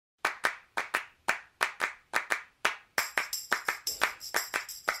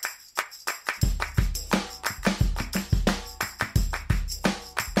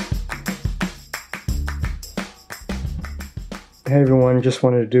Hey everyone, just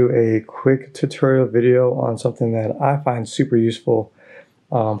wanted to do a quick tutorial video on something that I find super useful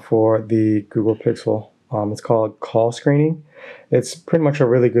for the Google Pixel. It's called call screening. It's pretty much a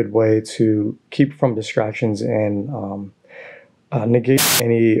really good way to keep from distractions and negate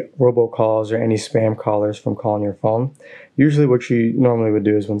any robocalls or any spam callers from calling your phone. Usually what you normally would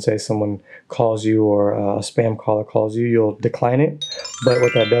do is when, say, someone calls you or a spam caller calls you, you'll decline it. But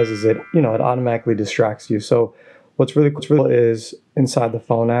what that does is it automatically distracts you. So what's really cool is inside the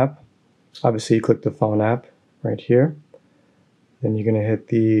phone app, obviously you click the phone app right here. Then you're going to hit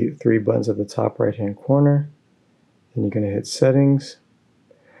the three buttons at the top right hand corner. Then you're going to hit settings.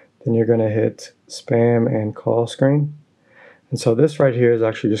 Then you're going to hit spam and call screen. And so this right here is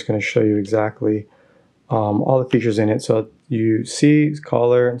actually just going to show you exactly all the features in it. So you see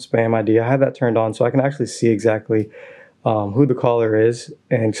caller and spam ID. I have that turned on so I can actually see exactly who the caller is.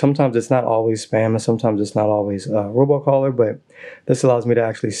 And sometimes it's not always spam and sometimes it's not always robocaller, but this allows me to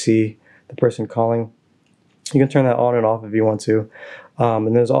actually see the person calling. You can turn that on and off if you want to.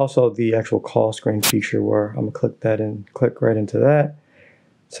 And there's also the actual call screen feature where I'm going to click that and click right into that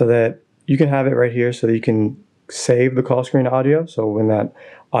so that you can have it right here so that you can save the call screen audio. So when that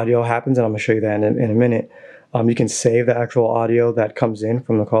audio happens, and I'm going to show you that in a minute, you can save the actual audio that comes in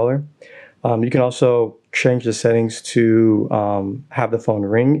from the caller. You can also change the settings to have the phone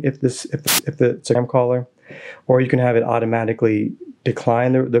ring if it's a spam caller, or you can have it automatically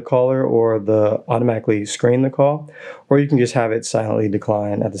decline the caller or automatically screen the call, or you can just have it silently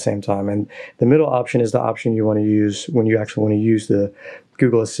decline at the same time. And the middle option is the option you want to use when you actually want to use the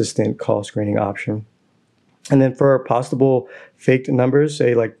Google Assistant call screening option. And then for possible faked numbers,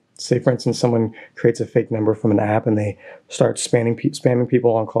 say for instance, someone creates a fake number from an app and they start spamming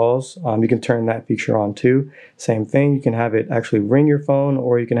people on calls, you can turn that feature on too. Same thing, you can have it actually ring your phone,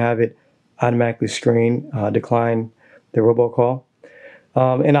 or you can have it automatically decline the robocall.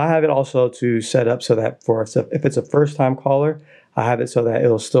 And I have it also to set up so that if it's a first-time caller, I have it so that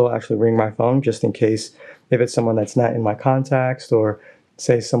it'll still actually ring my phone just in case if it's someone that's not in my contacts, or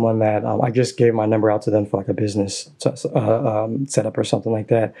say someone that I just gave my number out to them for like a business setup or something like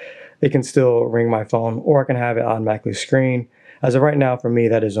that. It can still ring my phone, or I can have it automatically screen. As of right now, for me,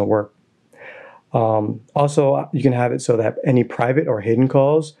 that doesn't work. Also, you can have it so that any private or hidden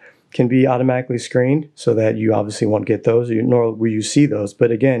calls can be automatically screened, so that you obviously won't get those, nor will you see those. But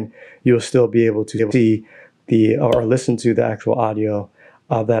again, you'll still be able to see or listen to the actual audio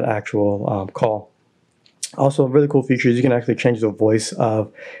of that actual call. Also, really cool feature is you can actually change the voice of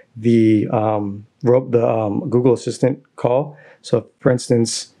the Google Assistant call. So, for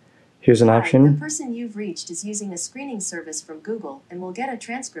instance, here's an option. The person you've reached is using a screening service from Google and will get a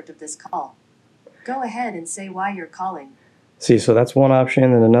transcript of this call. Go ahead and say why you're calling. See, so that's one option,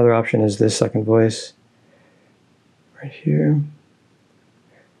 and another option is this second voice right here.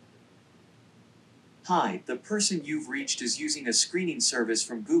 Hi, the person you've reached is using a screening service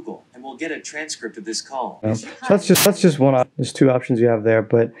from Google and will get a transcript of this call. So that's just one. There's two options you have there,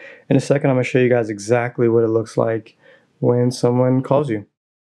 but in a second I'm going to show you guys exactly what it looks like when someone calls you.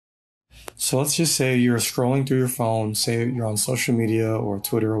 So let's just say you're scrolling through your phone, say you're on social media or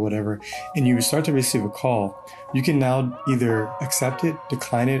Twitter or whatever, and you start to receive a call. You can now either accept it,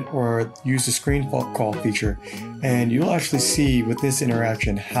 decline it, or use the screen call feature, and you'll actually see with this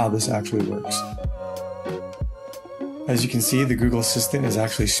interaction how this actually works. As you can see, the Google Assistant is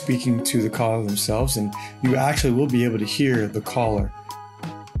actually speaking to the caller themselves, and you actually will be able to hear the caller.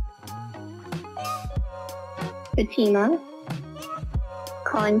 Fatima,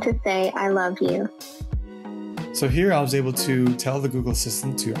 calling to say I love you. So here I was able to tell the Google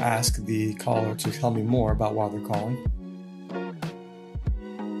Assistant to ask the caller to tell me more about why they're calling.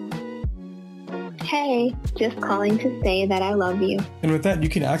 Hey, just calling to say that I love you. And with that, you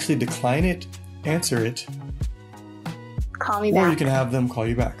can actually decline it, answer it, call me back. Or you can have them call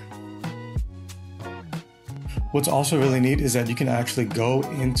you back. What's also really neat is that you can actually go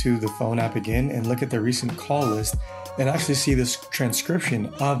into the phone app again and look at the recent call list and actually see this transcription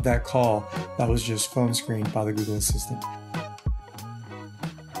of that call that was just phone screened by the Google Assistant.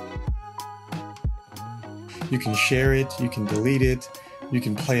 You can share it, you can delete it, you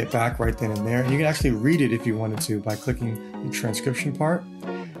can play it back right then and there, and you can actually read it if you wanted to by clicking the transcription part.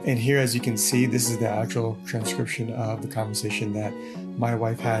 And here, as you can see, this is the actual transcription of the conversation that my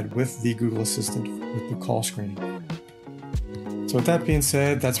wife had with the Google Assistant with the call screening. So with that being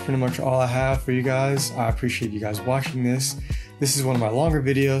said, that's pretty much all I have for you guys. I appreciate you guys watching this. This is one of my longer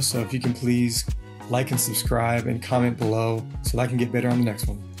videos, so if you can please like and subscribe and comment below so that I can get better on the next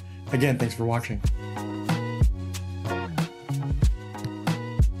one. Again, thanks for watching.